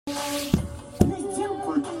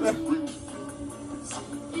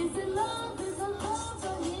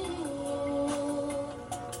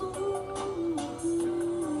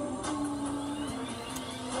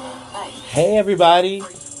Hey everybody,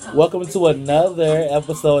 welcome to another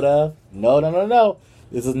episode of No.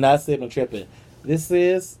 This is not Sipping Tripping. This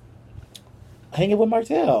is Hanging with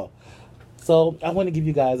Martell. So I want to give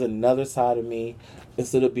you guys another side of me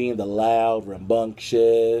instead of being the loud,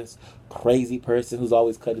 rambunctious, crazy person who's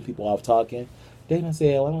always cutting people off talking. Dana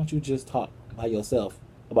said, "Why don't you just talk by yourself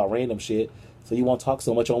about random shit so you won't talk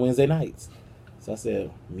so much on Wednesday nights?" So I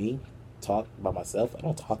said, "Me? Talk by myself? I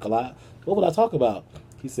don't talk a lot. What would I talk about?"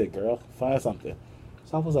 He said, "Girl, find something."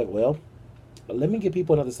 So I was like, well, let me give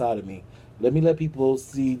people another side of me. Let me let people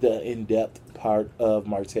see the in-depth part of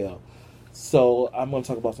Martell. So I'm going to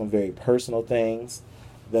talk about some very personal things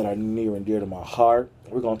that are near and dear to my heart.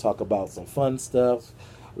 We're going to talk about some fun stuff.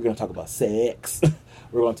 We're going to talk about sex.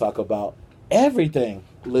 We're going to talk about everything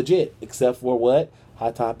legit except for what?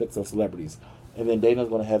 Hot topics and celebrities. And then Dana's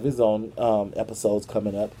going to have his own episodes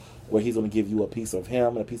coming up where he's going to give you a piece of him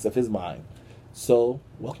and a piece of his mind. So,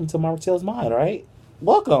 welcome to Martell's Mind, right?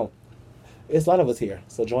 Welcome. It's a lot of us here,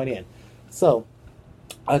 so join in. So,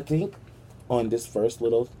 I think on this first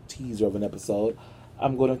little teaser of an episode,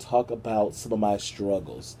 I'm going to talk about some of my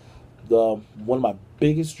struggles. One of my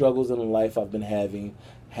biggest struggles in life I've been having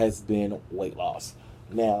has been weight loss.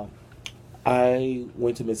 Now, I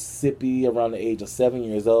went to Mississippi around the age of 7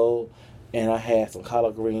 years old, and I had some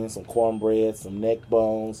collard greens, some cornbread, some neck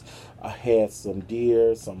bones. I had some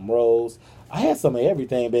deer, some rolls. I had some of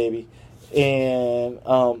everything, baby. And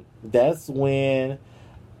that's when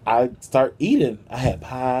I start eating. I had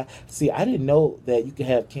pie. See, I didn't know that you could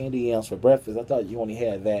have candy yams for breakfast. I thought you only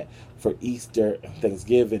had that for Easter and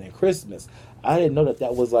Thanksgiving and Christmas. I didn't know that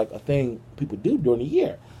that was like a thing people do during the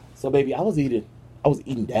year. So, baby, I was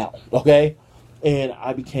eating down, okay? And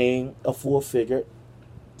I became a full-figured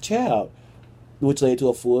child, which led to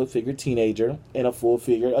a full-figured teenager and a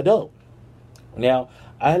full-figured adult. Now,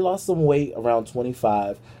 I lost some weight around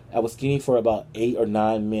 25. I was skinny for about 8 or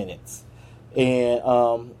 9 minutes. And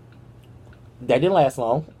that didn't last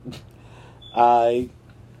long. I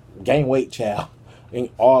gained weight, child, and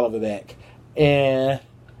all of it back. And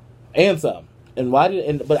some.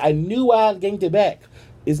 But I knew why I gained it back.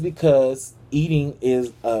 It's because eating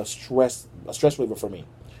is a stress reliever for me.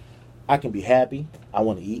 I can be happy, I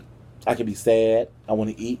want to eat. I can be sad, I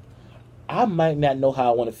want to eat. I might not know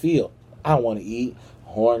how I want to feel. I want to eat,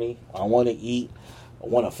 horny, I want to eat, I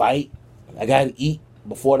want to fight. I got to eat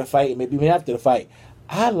before the fight, maybe even after the fight.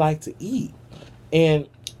 I like to eat. And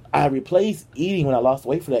I replaced eating when I lost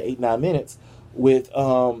weight for that 8-9 minutes with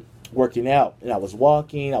working out. And I was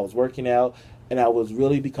walking, I was working out, and I was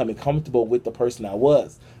really becoming comfortable with the person I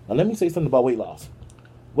was. Now, let me say something about weight loss.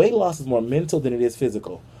 Weight loss is more mental than it is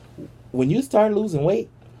physical. When you start losing weight,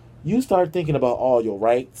 you start thinking about all your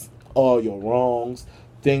rights, all your wrongs,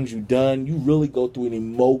 things you've done. You really go through an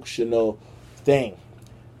emotional thing.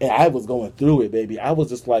 And I was going through it, baby. I was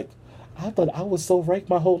just like, I thought I was so right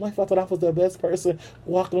my whole life. I thought I was the best person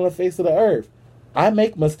walking on the face of the earth. I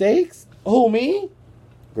make mistakes? Who, me?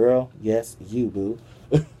 Girl, yes, you, boo.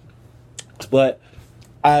 But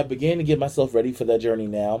I began to get myself ready for that journey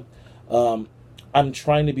now. I'm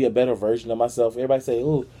trying to be a better version of myself. Everybody say,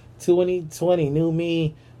 ooh, 2020, new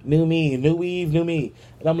me, new Eve, new me.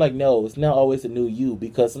 And I'm like, no, it's not always a new you,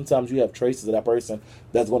 because sometimes you have traces of that person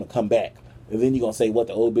that's going to come back. And then you're going to say, what,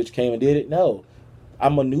 the old bitch came and did it? No.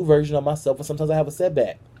 I'm a new version of myself, and sometimes I have a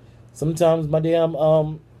setback. Sometimes my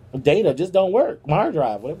damn data just don't work. My hard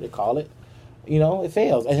drive, whatever they call it. You know, it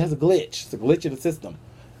fails. It has a glitch. It's a glitch in the system.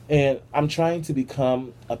 And I'm trying to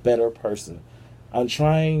become a better person. I'm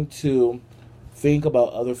trying to think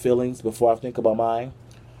about other feelings before I think about mine.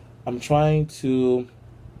 I'm trying to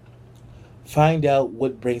find out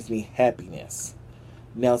what brings me happiness.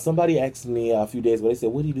 Now, somebody asked me a few days ago, they said,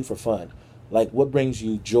 what do you do for fun? Like, what brings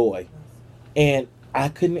you joy? And I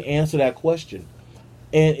couldn't answer that question.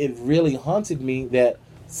 And it really haunted me that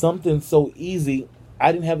something so easy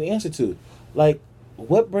I didn't have the answer to. Like,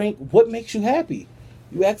 what makes you happy?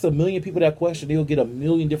 You ask a million people that question, they'll get a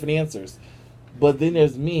million different answers. But then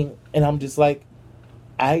there's me, and I'm just like,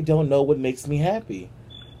 I don't know what makes me happy.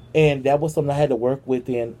 And that was something I had to work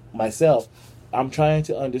within myself. I'm trying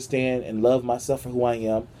to understand and love myself for who I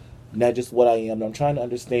am, not just what I am. I'm trying to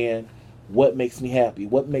understand what makes me happy,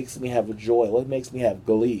 what makes me have joy, what makes me have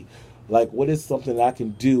glee. Like, what is something I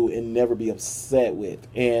can do and never be upset with?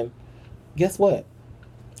 And guess what?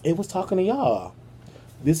 It was talking to y'all.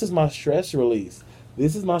 This is my stress release.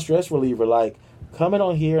 This is my stress reliever. Like, coming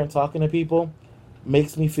on here and talking to people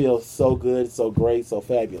makes me feel so good, so great, so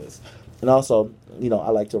fabulous. And also, you know,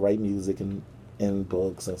 I like to write music and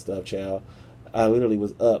books and stuff, child. I literally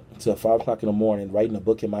was up till 5 o'clock in the morning writing a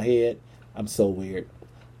book in my head. I'm so weird.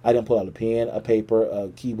 I didn't pull out a pen, a paper, a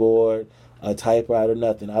keyboard, a typewriter,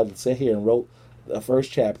 nothing. I sat here and wrote the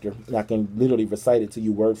first chapter, and I can literally recite it to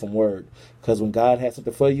you word from word. Because when God has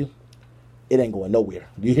something for you, it ain't going nowhere.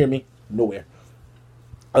 Do you hear me? Nowhere.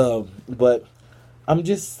 But I'm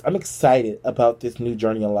excited about this new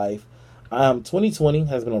journey in life. 2020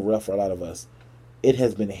 has been rough for a lot of us. It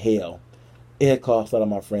has been hell. It had cost a lot of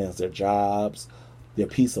my friends their jobs, their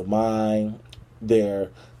peace of mind, their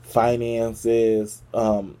finances,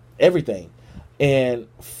 everything. And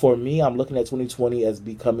for me, I'm looking at 2020 as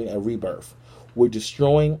becoming a rebirth. We're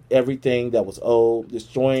destroying everything that was old,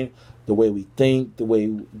 destroying the way we think, the way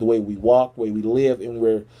we walk, the way we live, and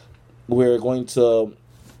we're going to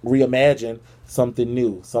reimagine something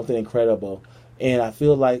new, something incredible. And I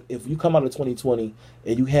feel like if you come out of 2020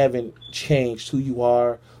 and you haven't changed who you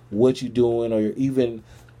are, what you're doing, or you're even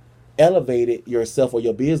elevated yourself or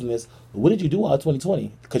your business, what did you do out of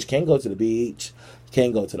 2020? Because you can't go to the beach, you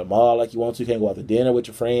can't go to the mall like you want to, you can't go out to dinner with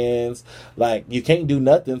your friends, like you can't do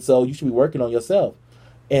nothing, so you should be working on yourself.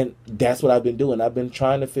 And that's what I've been doing. I've been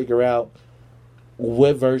trying to figure out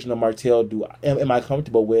what version of Martell am I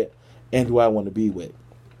comfortable with and do I want to be with.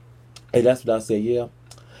 And that's what I say, yeah,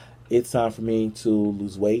 it's time for me to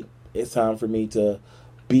lose weight. It's time for me to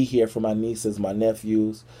be here for my nieces, my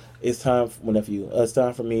nephews. It's time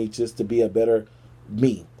for me just to be a better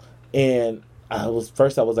me. And I was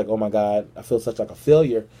like, oh my God, I feel such like a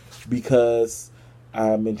failure because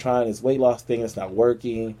I've been trying this weight loss thing. It's not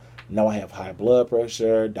working. Now I have high blood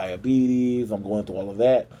pressure, diabetes. I'm going through all of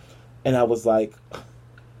that. And I was like,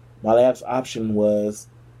 my last option was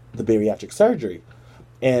the bariatric surgery.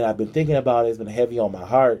 And I've been thinking about it. It's been heavy on my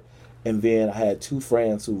heart. And then I had 2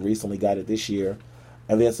 friends who recently got it this year.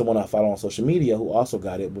 And then someone I follow on social media who also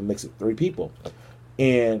got it, but makes it 3 people.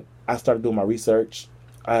 And I started doing my research.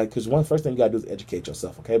 Because first thing you got to do is educate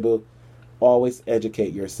yourself, okay, boo? Always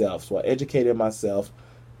educate yourself. So I educated myself,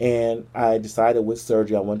 and I decided which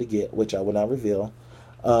surgery I wanted to get, which I will not reveal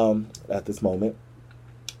at this moment.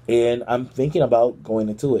 And I'm thinking about going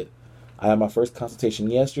into it. I had my first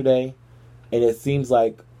consultation yesterday, and it seems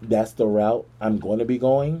like that's the route I'm going to be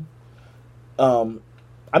going.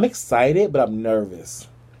 I'm excited, but I'm nervous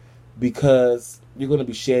because you're going to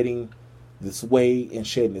be shedding this weight and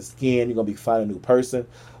shedding the skin. You're going to be finding a new person.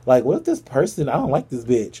 Like, what if this person, I don't like this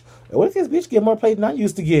bitch. And what if this bitch get more play than I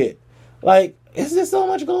used to get? Like, it's just so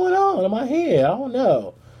much going on in my head. I don't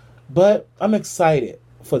know. But I'm excited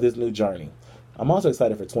for this new journey. I'm also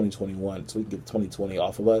excited for 2021 so we can get 2020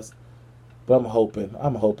 off of us. But I'm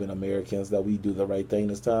hoping Americans that we do the right thing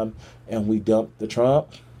this time and we dump the Trump.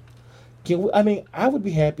 I would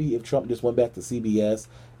be happy if Trump just went back to CBS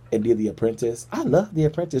and did The Apprentice. I love The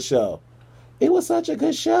Apprentice show. It was such a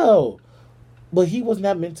good show. But he was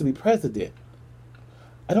not meant to be president.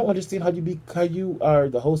 I don't understand how you are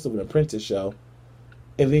the host of an Apprentice show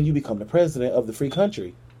and then you become the president of the free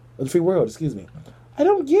country. Of the free world, excuse me. I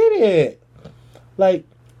don't get it. Like,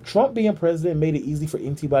 Trump being president made it easy for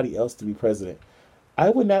anybody else to be president.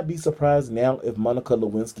 I would not be surprised now if Monica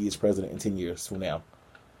Lewinsky is president in 10 years from now.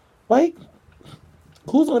 Like,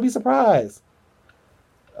 who's going to be surprised?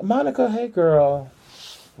 Monica, hey girl.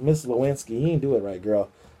 Miss Lewinsky, you didn't do it right, girl.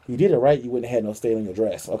 If you did it right, you wouldn't have had no stain on your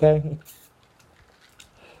dress, okay?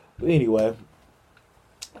 But anyway,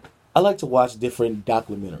 I like to watch different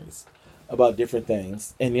documentaries about different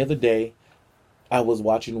things. And the other day, I was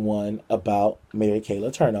watching one about Mary Kay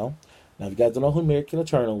Letourneau. Now, if you guys don't know who Mary Kay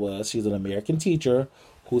Letourneau was, she's an American teacher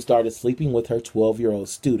who started sleeping with her 12-year-old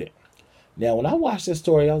student. Now, when I watched this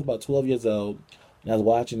story, I was about 12 years old, and I was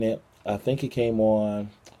watching it. I think it came on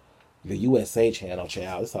the USA channel,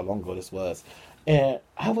 child. This is how long ago this was. And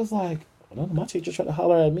I was like, well, my teacher tried to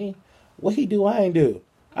holler at me. What he do, I ain't do.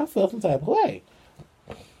 I felt some type of way.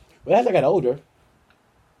 But as I got older,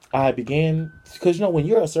 I began, because, when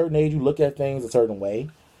you're a certain age, you look at things a certain way.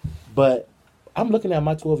 But I'm looking at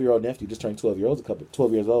my 12-year-old nephew, just turned 12 years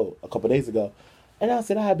old a couple days ago. And I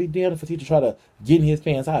said, I'd be damned if a teacher try to get in his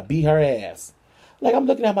pants. I'd beat her ass. Like, I'm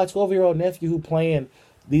looking at my 12-year-old nephew who playing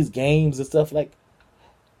these games and stuff. Like,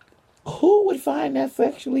 who would find that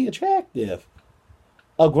sexually attractive?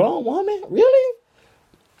 A grown woman? Really?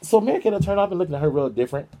 So Mary Kay Letourneau, I've been looking at her real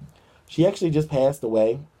different. She actually just passed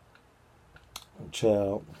away.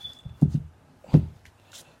 Child.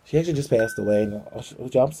 She actually just passed away.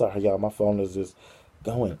 I'm sorry, y'all. My phone is just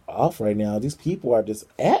going off right now. These people are just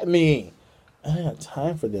at me. I don't have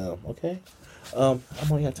time for them, okay? I'm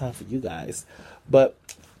only got time for you guys. But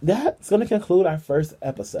that's going to conclude our first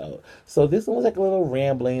episode. So this one was like a little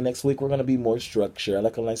rambling. Next week we're going to be more structure. I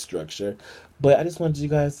like a nice structure. But I just wanted you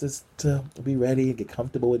guys just to be ready and get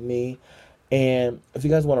comfortable with me. And if you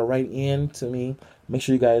guys want to write in to me, Make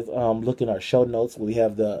sure you guys look in our show notes. We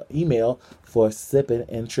have the email for Sippin'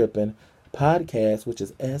 and Trippin' Podcast, which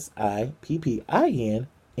is SIPPINNTRIPPIN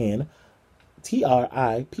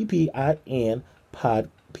pod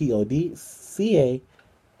PODCAST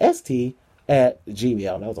at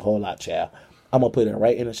Gmail. That was a whole lot, child. I'm going to put it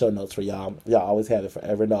right in the show notes for y'all. Y'all always have it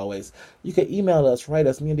forever and always. You can email us, write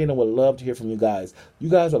us. Me and Dana would love to hear from you guys. You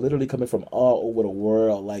guys are literally coming from all over the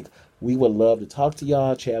world. Like, we would love to talk to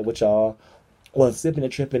y'all, chat with y'all on Sipping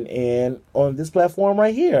and Tripping and on this platform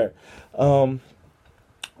right here.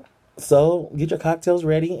 So get your cocktails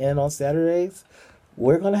ready. And on Saturdays,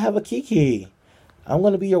 we're going to have a Kiki. I'm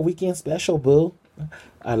going to be your weekend special, boo.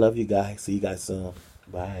 I love you guys. See you guys soon.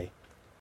 Bye.